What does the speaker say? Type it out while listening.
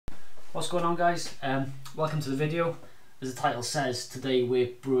What's going on, guys? Welcome to the video. As the title says, today we're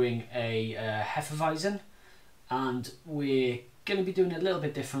brewing a Hefeweizen, and we're going to be doing it a little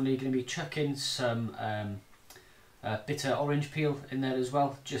bit differently. Going to be chucking some bitter orange peel in there as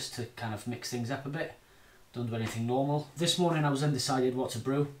well, just to kind of mix things up a bit. Don't do anything normal. This morning I was undecided what to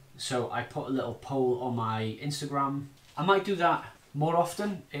brew, so I put a little poll on my Instagram. I might do that more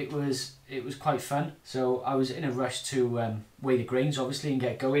often. It was quite fun. So I was in a rush to weigh the grains, obviously, and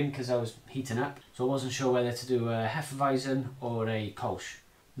get going because I was heating up. So I wasn't sure whether to do a Hefeweizen or a Kolsch.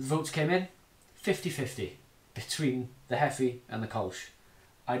 The votes came in 50-50 between the Hefe and the Kolsch.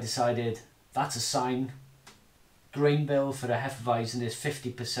 I decided that's a sign. Grain bill for a Hefeweizen is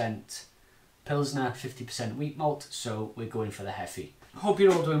 50% Pilsner, 50% wheat malt, so we're going for the Hefe. Hope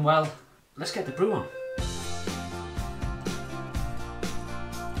you're all doing well. Let's get the brew on.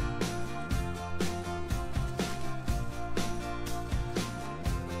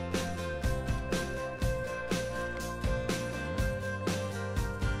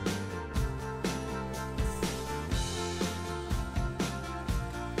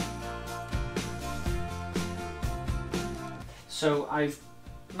 So I've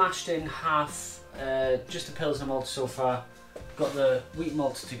mashed in half just the Pilsner malt so far. Got the wheat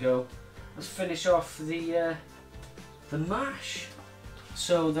malt to go. Let's finish off the mash.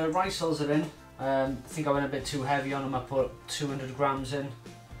 So the rice hulls are in. I think I went a bit too heavy on them. I put 200 grams in.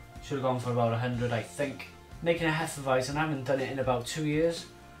 Should have gone for about 100, I think. Making a Hefeweizen, I haven't done it in about 2 years.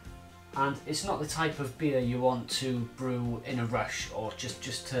 And it's not the type of beer you want to brew in a rush or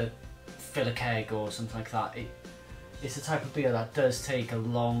just to fill a keg or something like that. It's the type of beer that does take a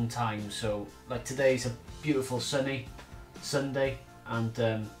long time. So like today's a beautiful sunny Sunday, and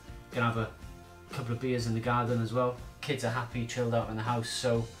gonna have a couple of beers in the garden as well. Kids are happy, chilled out in the house,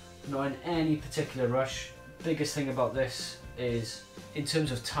 so not in any particular rush. Biggest thing about this is, in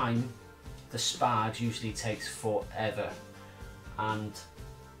terms of time, the sparge usually takes forever, and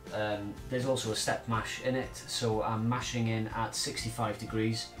there's also a step mash in it, so I'm mashing in at 65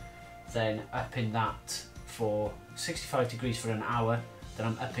 degrees, then upping that for 65 degrees for an hour, then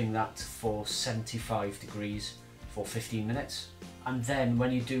I'm upping that for 75 degrees for 15 minutes. And then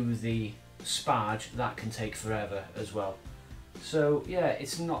when you do the sparge, that can take forever as well. So yeah,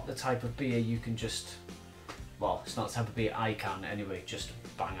 it's not the type of beer you can just, well, it's not the type of beer I can anyway, just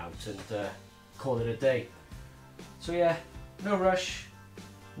bang out and call it a day. So yeah, no rush,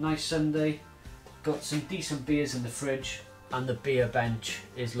 nice Sunday, got some decent beers in the fridge, and the beer bench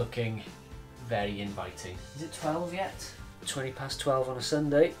is looking very inviting. Is it 12 yet? 20 past 12 on a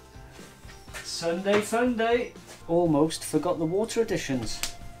Sunday. Sunday fun day. Almost forgot the water additions.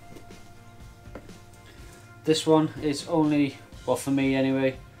 This one is only, well for me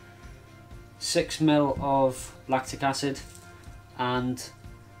anyway, 6 ml of lactic acid and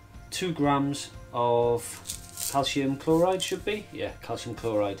 2 grams of calcium chloride, should be? Yeah, calcium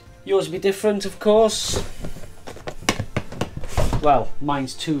chloride. Yours will be different, of course. Well,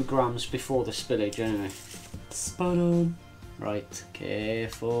 mine's 2 grams before the spillage anyway. Spot on. Right,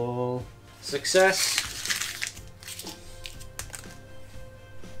 careful. Success.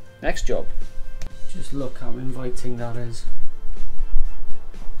 Next job. Just look how inviting that is.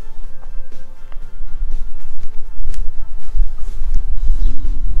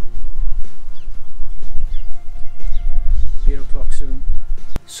 Beer o'clock soon.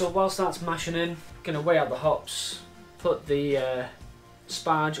 So whilst that's mashing in, gonna weigh out the hops. Put the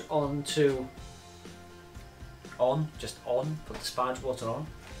sparge onto, put the sparge water on.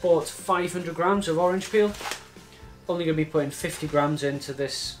 Bought 500 grams of orange peel. Only going to be putting 50 grams into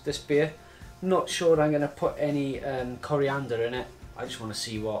this beer. Not sure I'm going to put any coriander in it. I just want to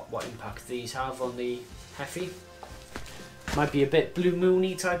see what impact these have on the Hefe. Might be a bit Blue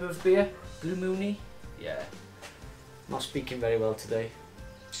Moony type of beer. Blue Moony? Yeah. Not speaking very well today.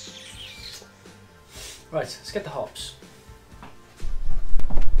 Right, let's get the hops.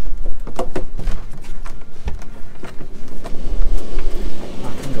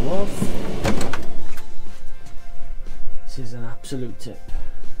 That can go off. This is an absolute tip.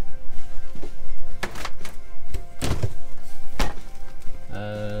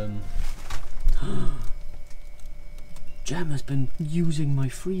 Jem has been using my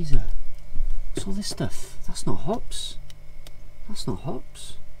freezer. What's all this stuff? That's not hops. That's not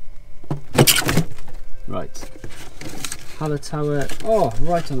hops. Right, Hallertauer, oh,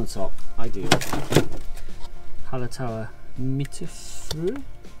 right on the top, ideal. Hallertauer Mittelfrüh.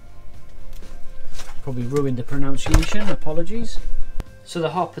 Probably ruined the pronunciation, apologies. So the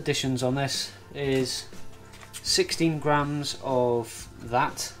hop additions on this is 16 grams of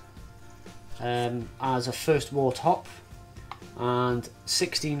that as a first wort hop, and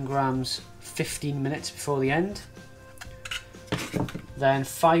 16 grams 15 minutes before the end. Then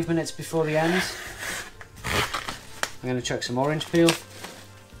 5 minutes before the end, I'm going to chuck some orange peel,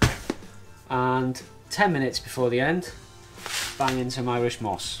 and 10 minutes before the end, bang in some Irish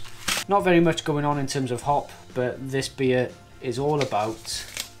moss. Not very much going on in terms of hop, but this beer is all about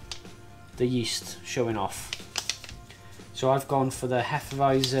the yeast showing off. So I've gone for the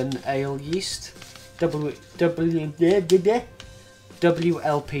Hefeweizen ale yeast, WLP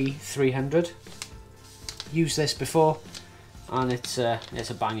 300. Used this before, and it's a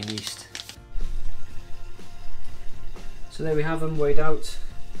banging yeast. So there we have them weighed out.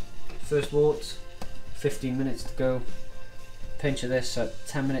 First wort, 15 minutes to go. Pinch of this at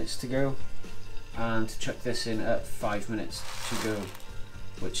 10 minutes to go, and chuck this in at 5 minutes to go,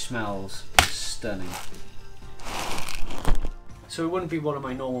 which smells stunning. So it wouldn't be one of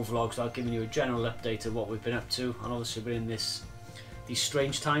my normal vlogs without giving you a general update of what we've been up to, and obviously we're in these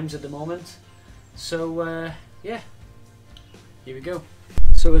strange times at the moment. So yeah, here we go.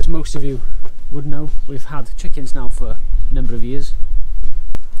 So as most of you would know, we've had chickens now for a number of years.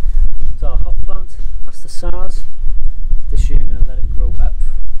 So our hop plant, that's the SARS. This year I'm going to let it grow up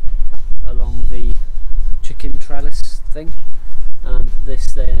along the chicken trellis thing, and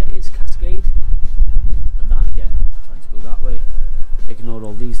this there is Cascade, and that again, trying to go that way. Ignore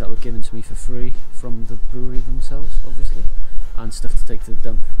all these that were given to me for free from the brewery themselves, obviously, and stuff to take to the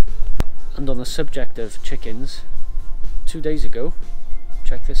dump. And on the subject of chickens, 2 days ago,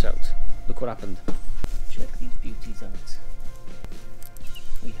 check this out, look what happened. Check these beauties out.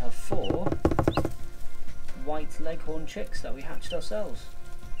 We have 4 white leghorn chicks that we hatched ourselves.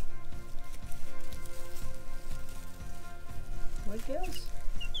 Right, girls?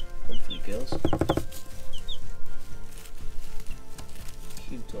 Hopefully girls.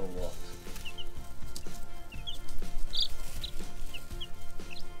 Cute or what?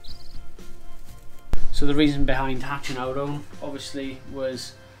 So the reason behind hatching our own, obviously,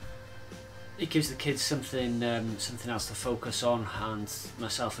 was it gives the kids something else to focus on, and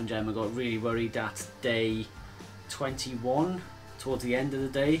myself and Gemma got really worried at day 21, towards the end of the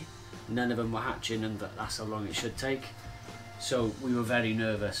day, none of them were hatching, and that's how long it should take. So we were very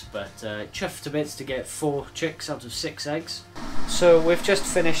nervous, but chuffed to bits to get 4 chicks out of 6 eggs. So we've just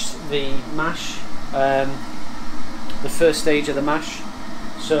finished the mash, the first stage of the mash.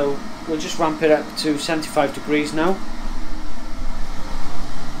 So we'll just ramp it up to 75 degrees now.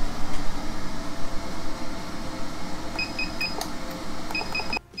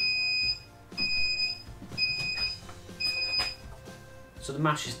 So the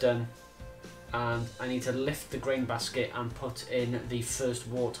mash is done, and I need to lift the grain basket and put in the first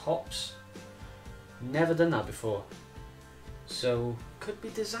wort hops. Never done that before, so could be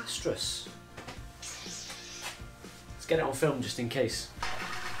disastrous. Let's get it on film just in case.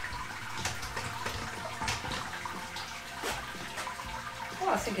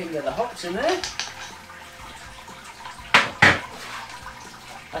 Well, I think I can get the hops in there.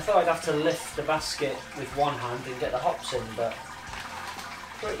 I thought I'd have to lift the basket with one hand and get the hops in, but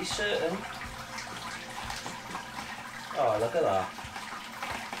pretty certain. Oh, look at that.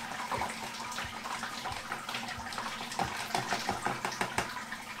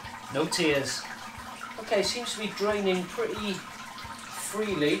 No tears. Okay, seems to be draining pretty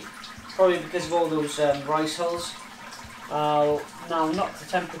freely, probably because of all those rice hulls. I'll now knock the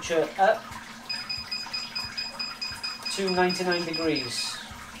temperature up to 99 degrees.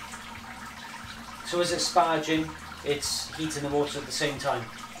 So as it's sparging, it's heating the water at the same time.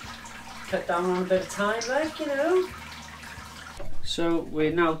 Cut down on a bit of time, like, you know. So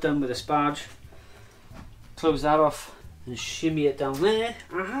we're now done with the sparge. Close that off and shimmy it down there.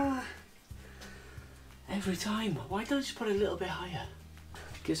 Aha! Every time. Why don't I just put it a little bit higher?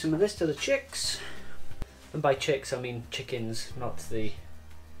 Give some of this to the chicks. And by chicks, I mean chickens, not the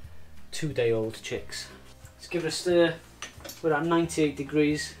 2-day-old chicks. Let's give it a stir. We're at 98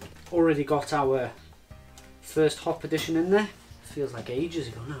 degrees. Already got our first hop addition in there. Feels like ages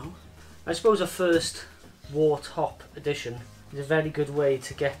ago now. I suppose a first wort hop addition is a very good way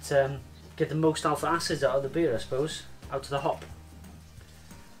to get the most alpha acids out of the beer, I suppose, out of the hop.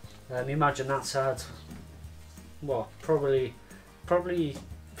 Imagine that's had, what, probably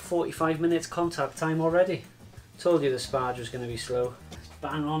 45 minutes contact time already. Told you the sparge was going to be slow. Let's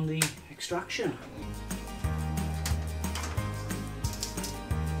bang on the extraction.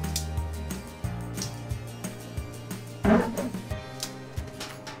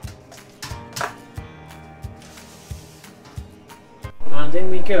 And in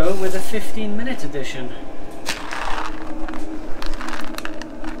we go with a 15-minute edition.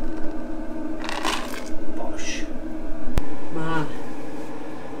 Bosh. Man,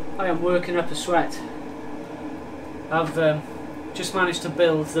 I am working up a sweat. I've just managed to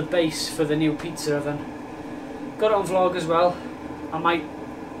build the base for the new pizza oven. Got it on vlog as well. I might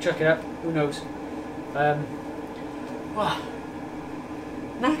chuck it up, who knows. Wow.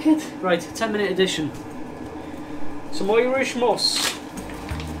 Knackered. Right, 10-minute edition. Some Irish moss.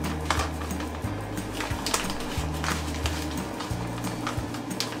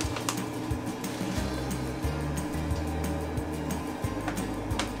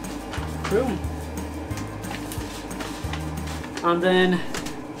 Boom. And then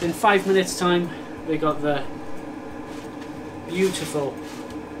in 5 minutes time we got the beautiful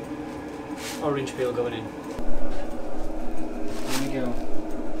orange peel going in. There we go.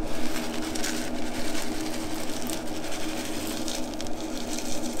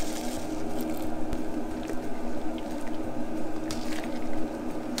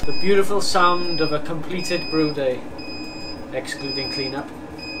 The beautiful sound of a completed brew day, excluding cleanup.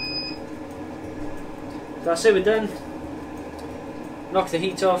 That's it, we're done. Knock the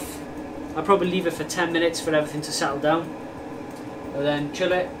heat off. I'll probably leave it for 10 minutes for everything to settle down. And then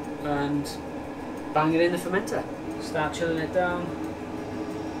chill it and bang it in the fermenter. Start chilling it down.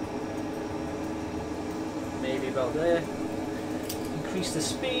 Maybe about there. Increase the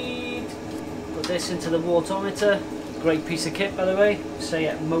speed. Put this into the watermeter. Great piece of kit, by the way. Say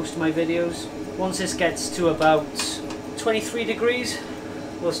it most of my videos. Once this gets to about 23 degrees,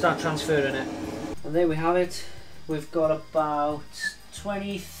 we'll start transferring it. And there we have it. We've got about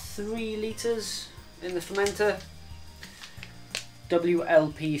 23 litres in the fermenter.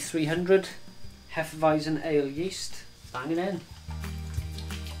 WLP 300 Hefeweizen ale yeast. Bang it in.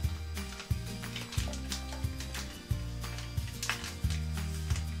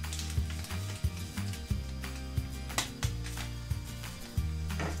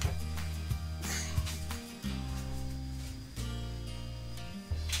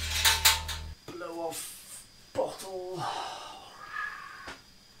 Blow off bottle.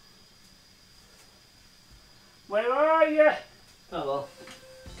 Where are you? Oh well,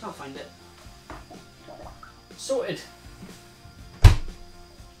 can't find it. Sorted.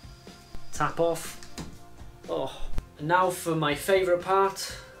 Tap off. Oh, and now for my favourite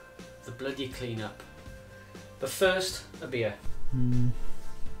part, the bloody cleanup. But first, a beer.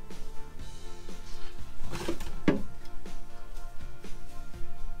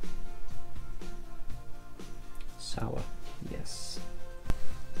 Sour, yes.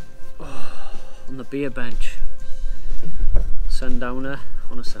 Oh, on the beer bench. Sundowner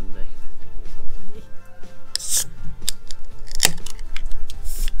on a Sunday. So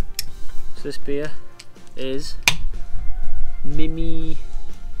this beer is Mimosa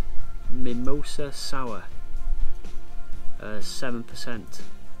Sour, 7%.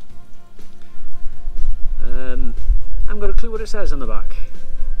 I haven't got a clue what it says on the back.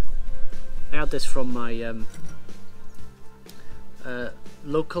 I had this from my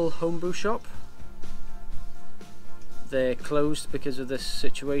local homebrew shop. They're closed because of this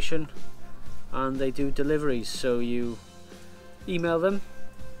situation, and they do deliveries, so you email them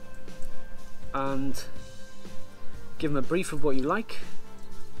and give them a brief of what you like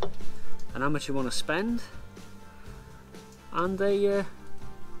and how much you want to spend, and they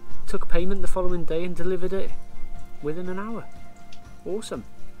took payment the following day and delivered it within an hour. Awesome.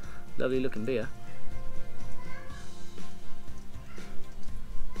 Lovely looking beer.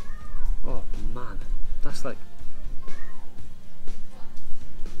 Oh man, that's like,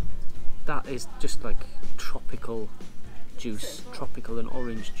 that is just like tropical juice, tropical and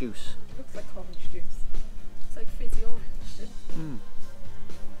orange juice. It looks like orange juice. It's like fizzy orange. Mm.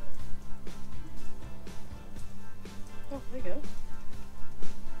 Oh, there you go.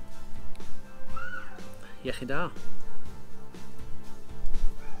 Iechyd.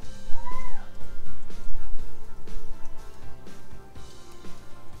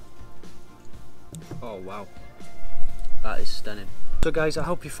 Oh wow, that is stunning. So guys, I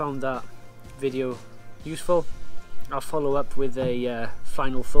hope you found that video useful. I'll follow up with a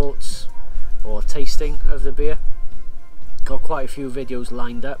final thoughts or tasting of the beer. Got quite a few videos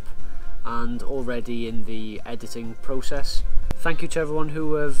lined up and already in the editing process. Thank you to everyone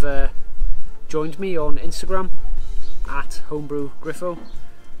who have joined me on Instagram at HomebrewGriffo.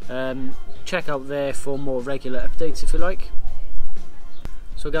 Check out there for more regular updates if you like.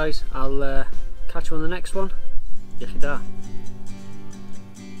 So guys, I'll catch you on the next one. Iechyd.